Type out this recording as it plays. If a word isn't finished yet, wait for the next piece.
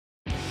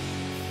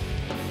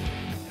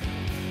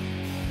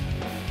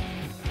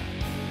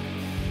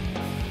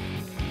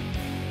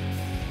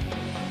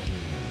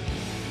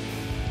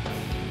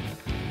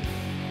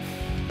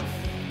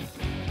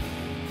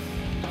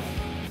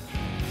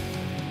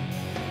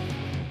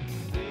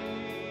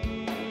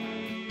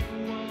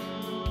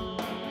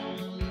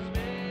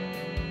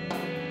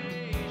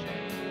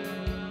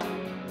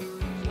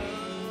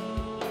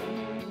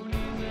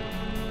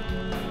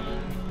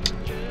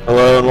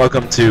Hello and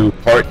welcome to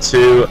part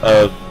 2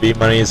 of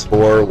B-Money's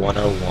Horror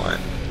 101.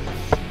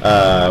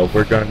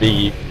 We're going to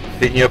be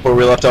picking up where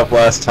we left off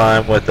last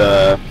time with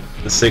the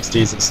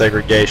 60s and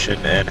segregation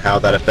and how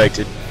that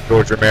affected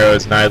George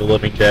Romero's Night of the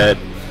Living Dead.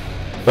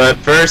 But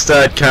first,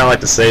 I'd kind of like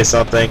to say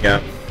something.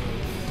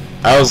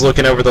 I was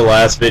looking over the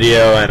last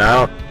video and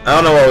I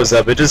don't know what was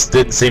up. It just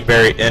didn't seem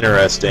very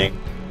interesting.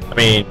 I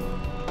mean,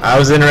 I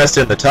was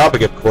interested in the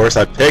topic, of course.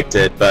 I picked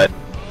it, but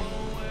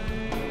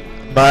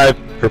my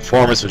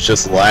performance was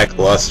just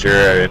lackluster,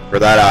 and for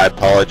that I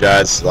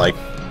apologize. Like,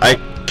 I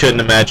couldn't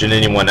imagine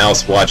anyone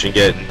else watching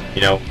it and,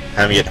 you know,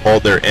 having it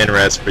hold their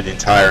interest for the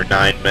entire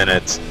 9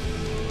 minutes.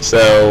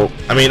 So,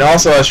 I mean,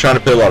 also I was trying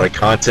to put a lot of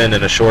content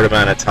in a short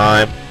amount of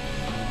time.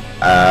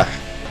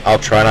 I'll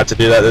try not to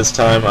do that this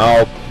time.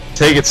 I'll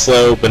take it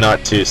slow, but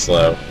not too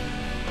slow.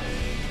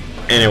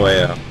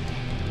 Anyway,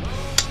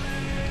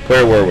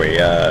 where were we?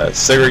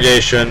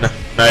 Segregation,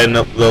 Night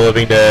of the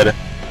Living Dead.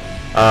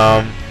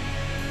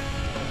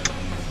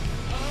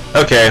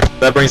 Okay,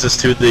 that brings us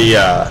to the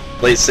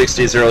late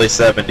 60s, early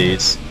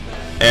 70s,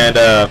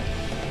 and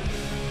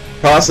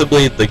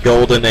possibly the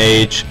golden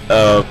age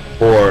of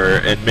horror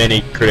in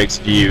many critics'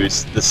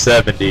 views. The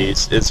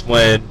 70s is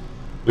when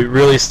we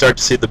really start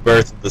to see the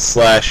birth of the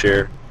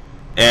slasher,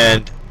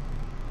 and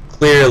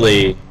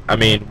clearly, I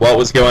mean, what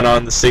was going on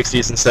in the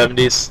 60s and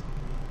 70s?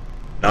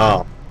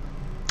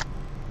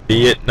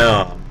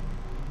 Vietnam.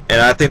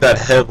 And I think that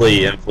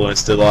heavily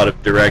influenced a lot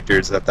of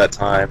directors at that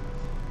time.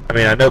 I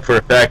mean, I know for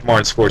a fact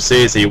Martin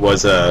Scorsese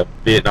was a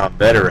Vietnam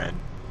veteran,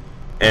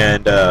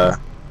 and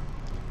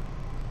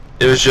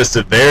it was just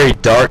a very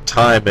dark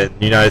time in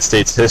United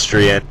States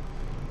history, and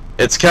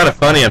it's kind of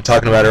funny I'm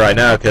talking about it right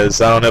now,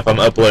 because I don't know if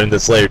I'm uploading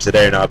this later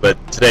today or not, but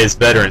today's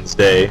Veterans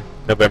Day,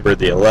 November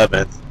the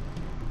 11th,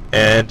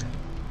 and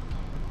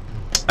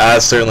I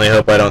certainly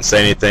hope I don't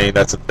say anything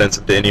that's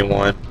offensive to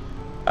anyone.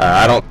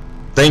 I don't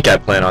think I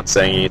plan on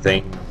saying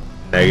anything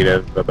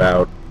negative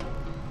about...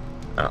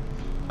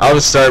 I'll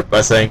just start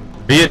by saying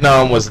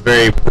Vietnam was a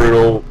very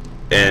brutal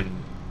and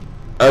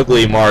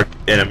ugly mark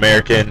in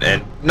American,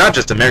 and not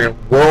just American,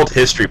 world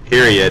history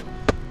period.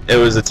 It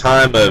was a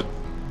time of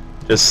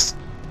just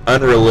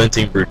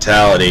unrelenting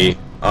brutality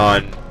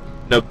on, you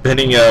know,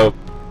 depending on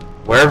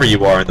wherever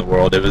you are in the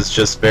world. It was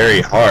just very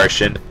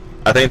harsh, and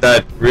I think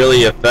that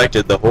really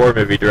affected the horror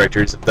movie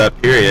directors of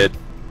that period.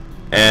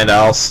 And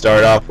I'll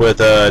start off with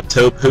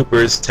Tobe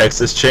Hooper's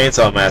Texas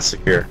Chainsaw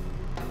Massacre.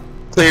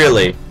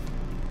 Clearly.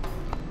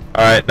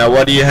 Alright, now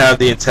what do you have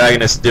the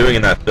antagonist doing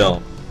in that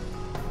film?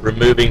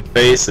 Removing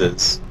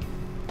faces.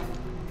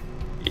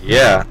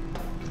 Yeah.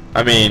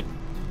 I mean,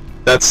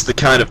 that's the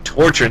kind of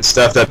torture and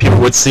stuff that people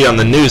would see on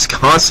the news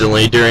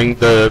constantly during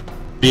the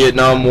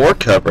Vietnam War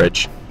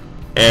coverage.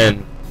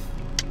 And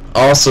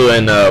also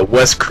in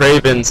Wes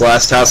Craven's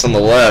Last House on the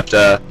Left,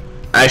 I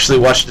actually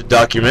watched a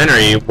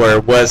documentary where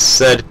Wes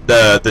said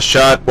the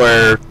shot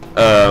where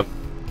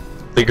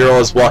the girl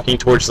is walking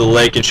towards the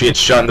lake and she gets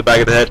shot in the back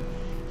of the head,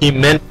 he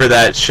meant for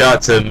that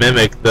shot to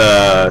mimic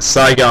the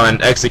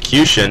Saigon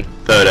execution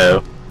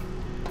photo,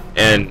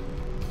 and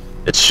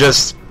it's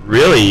just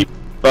really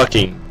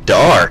fucking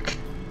dark,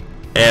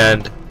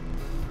 and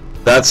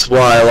that's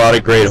why a lot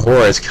of great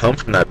horror has come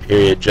from that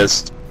period.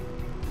 Just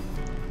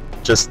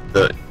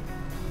the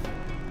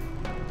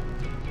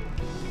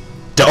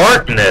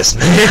darkness,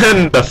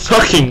 man, the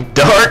fucking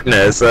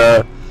darkness.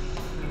 I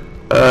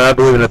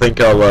believe in a thing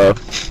called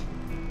love.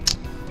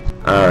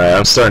 Alright,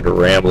 I'm starting to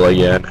ramble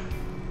again.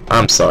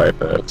 I'm sorry,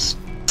 folks.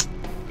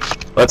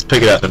 Let's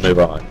pick it up and move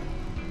on.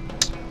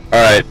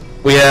 Alright,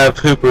 we have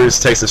Hooper's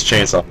Texas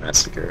Chainsaw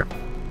Massacre.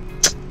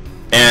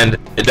 And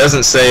it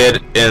doesn't say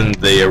it in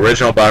the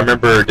original, but I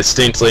remember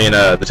distinctly in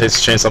the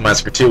Texas Chainsaw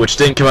Massacre 2, which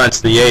didn't come out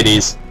until the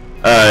 80s,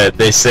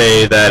 they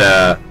say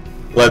that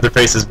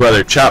Leatherface's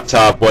brother Chop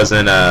Top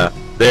wasn't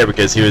there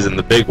because he was in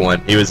the big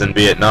one. He was in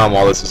Vietnam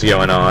while this was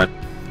going on.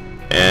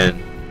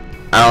 And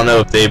I don't know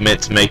if they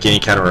meant to make any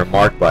kind of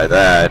remark by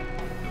that.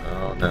 I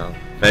don't know.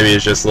 Maybe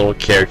it's just a little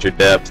character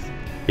depth.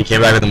 He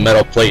came back with a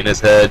metal plate in his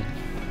head.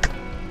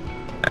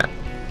 Nah.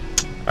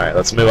 Alright,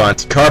 let's move on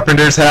to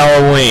Carpenter's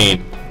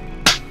Halloween.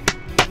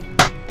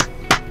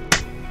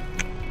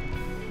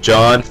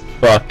 John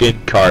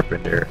fucking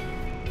Carpenter.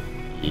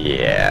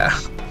 Yeah.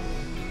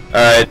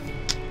 Alright.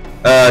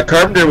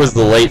 Carpenter was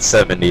the late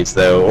 70s,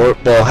 though. Or,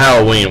 well,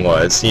 Halloween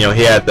was. You know,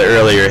 he had the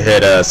earlier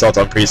hit Assault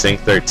on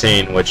Precinct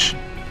 13, which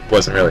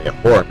wasn't really a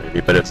horror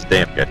movie, but it was a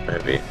damn good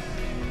movie.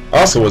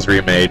 Also was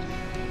remade.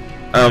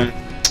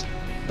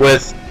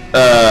 With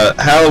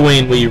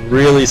Halloween, we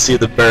really see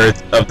the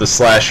birth of the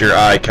slasher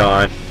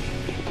icon.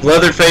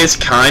 Leatherface,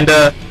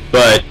 kinda,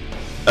 but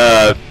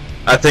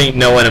I think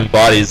no one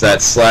embodies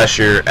that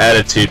slasher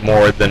attitude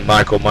more than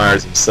Michael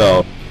Myers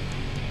himself.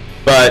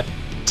 But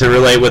to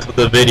relate with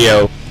the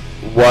video,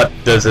 what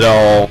does it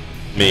all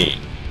mean?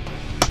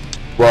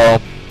 Well,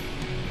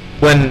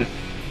 when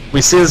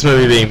we see this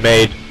movie being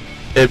made,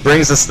 it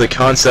brings us the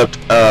concept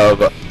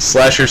of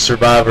slasher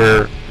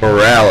survivor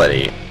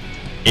morality.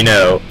 You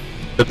know,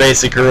 the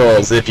basic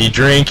rules: if you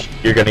drink,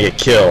 you're gonna get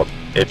killed.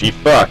 If you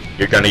fuck,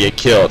 you're gonna get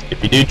killed.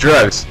 If you do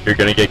drugs, you're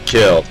gonna get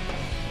killed.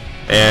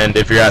 And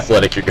if you're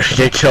athletic, you're gonna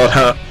get killed.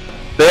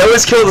 They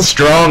always kill the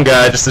strong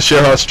guy just to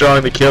show how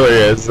strong the killer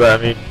is. I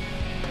mean,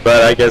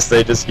 but I guess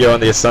they just go on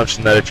the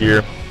assumption that if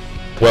you're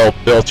well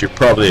built, you're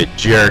probably a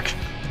jerk.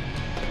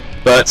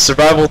 But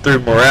survival through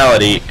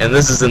morality, and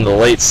this is in the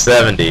late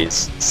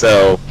 70s,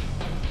 so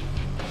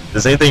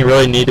does anything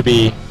really need to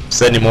be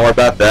said anymore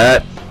about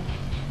that?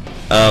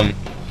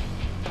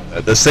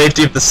 The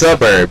safety of the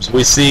suburbs.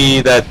 We see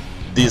that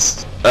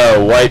these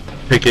white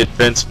picket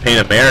fence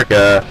paint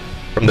America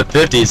from the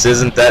 50s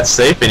isn't that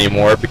safe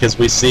anymore, because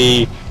we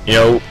see, you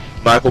know,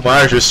 Michael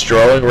Myers just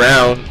strolling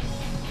around,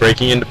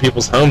 breaking into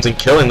people's homes and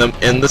killing them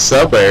in the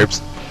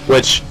suburbs,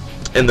 which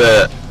in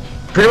the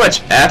pretty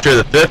much after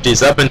the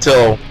 50s up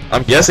until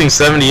I'm guessing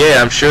 78,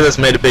 I'm sure this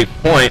made a big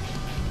point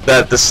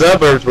that the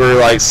suburbs were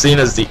like seen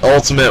as the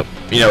ultimate,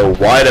 you know,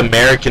 white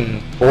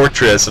American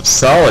fortress of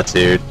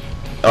solitude.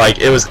 Like,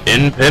 it was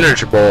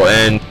impenetrable,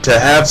 and to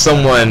have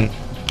someone,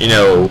 you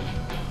know,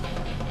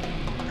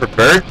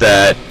 pervert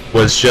that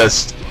was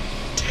just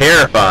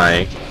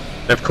terrifying.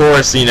 And of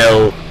course, you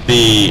know,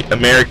 the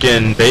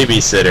American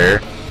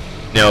Babysitter,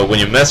 you know, when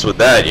you mess with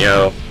that, you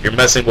know, you're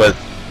messing with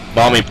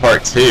Mommy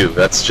Part 2.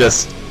 That's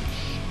just,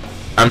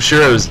 I'm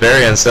sure it was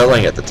very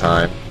unsettling at the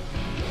time,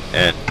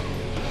 and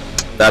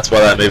that's why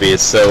that movie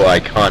is so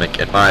iconic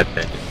in my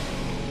opinion.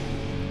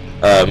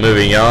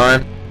 Moving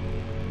on.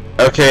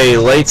 Okay,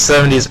 late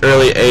 70s,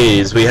 early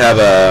 80s, we have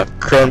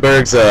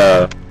Cronenberg's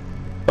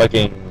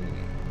fucking...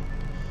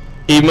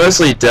 He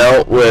mostly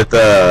dealt with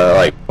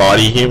like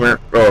body humor,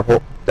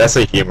 or that's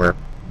a humor,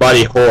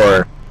 body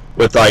horror,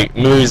 with like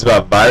movies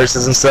about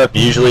viruses and stuff.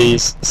 Usually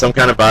some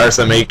kind of virus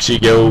that makes you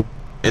go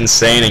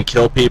insane and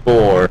kill people,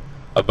 or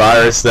a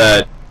virus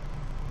that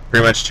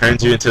pretty much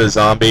turns you into a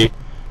zombie.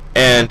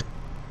 And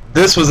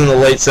this was in the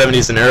late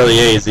 70s and early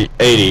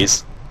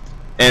 80s.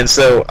 And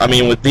so, I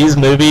mean, with these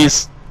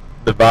movies,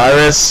 the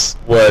virus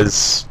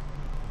was,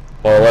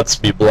 well, let's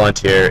be blunt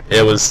here,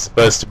 it was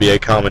supposed to be a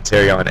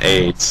commentary on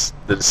AIDS,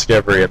 the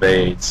discovery of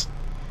AIDS.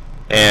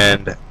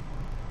 And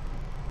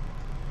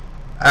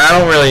I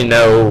don't really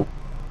know,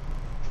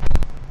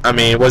 I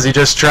mean, was he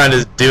just trying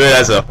to do it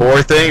as a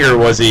horror thing, or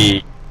was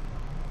he...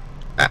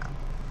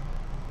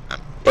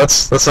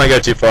 Let's not go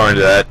too far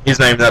into that. He's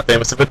not even that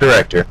famous of a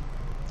director.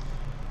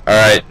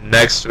 Alright,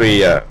 next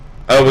we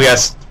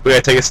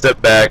gotta take a step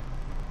back.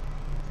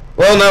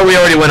 Well, no, we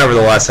already went over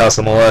the last house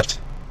on the left.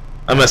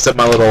 I messed up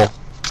my little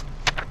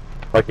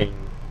fucking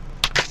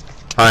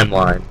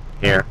timeline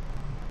here.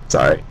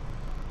 Sorry.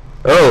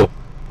 Oh,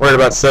 we're at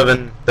about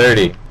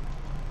 7:30.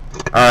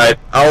 Alright,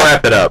 I'll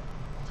wrap it up.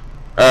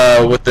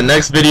 With the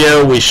next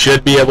video, we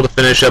should be able to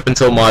finish up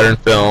until modern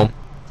film.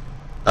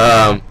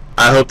 I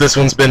hope this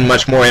one's been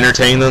much more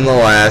entertaining than the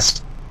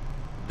last.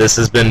 This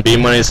has been B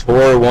Money's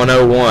Horror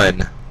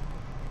 101.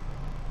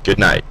 Good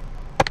night.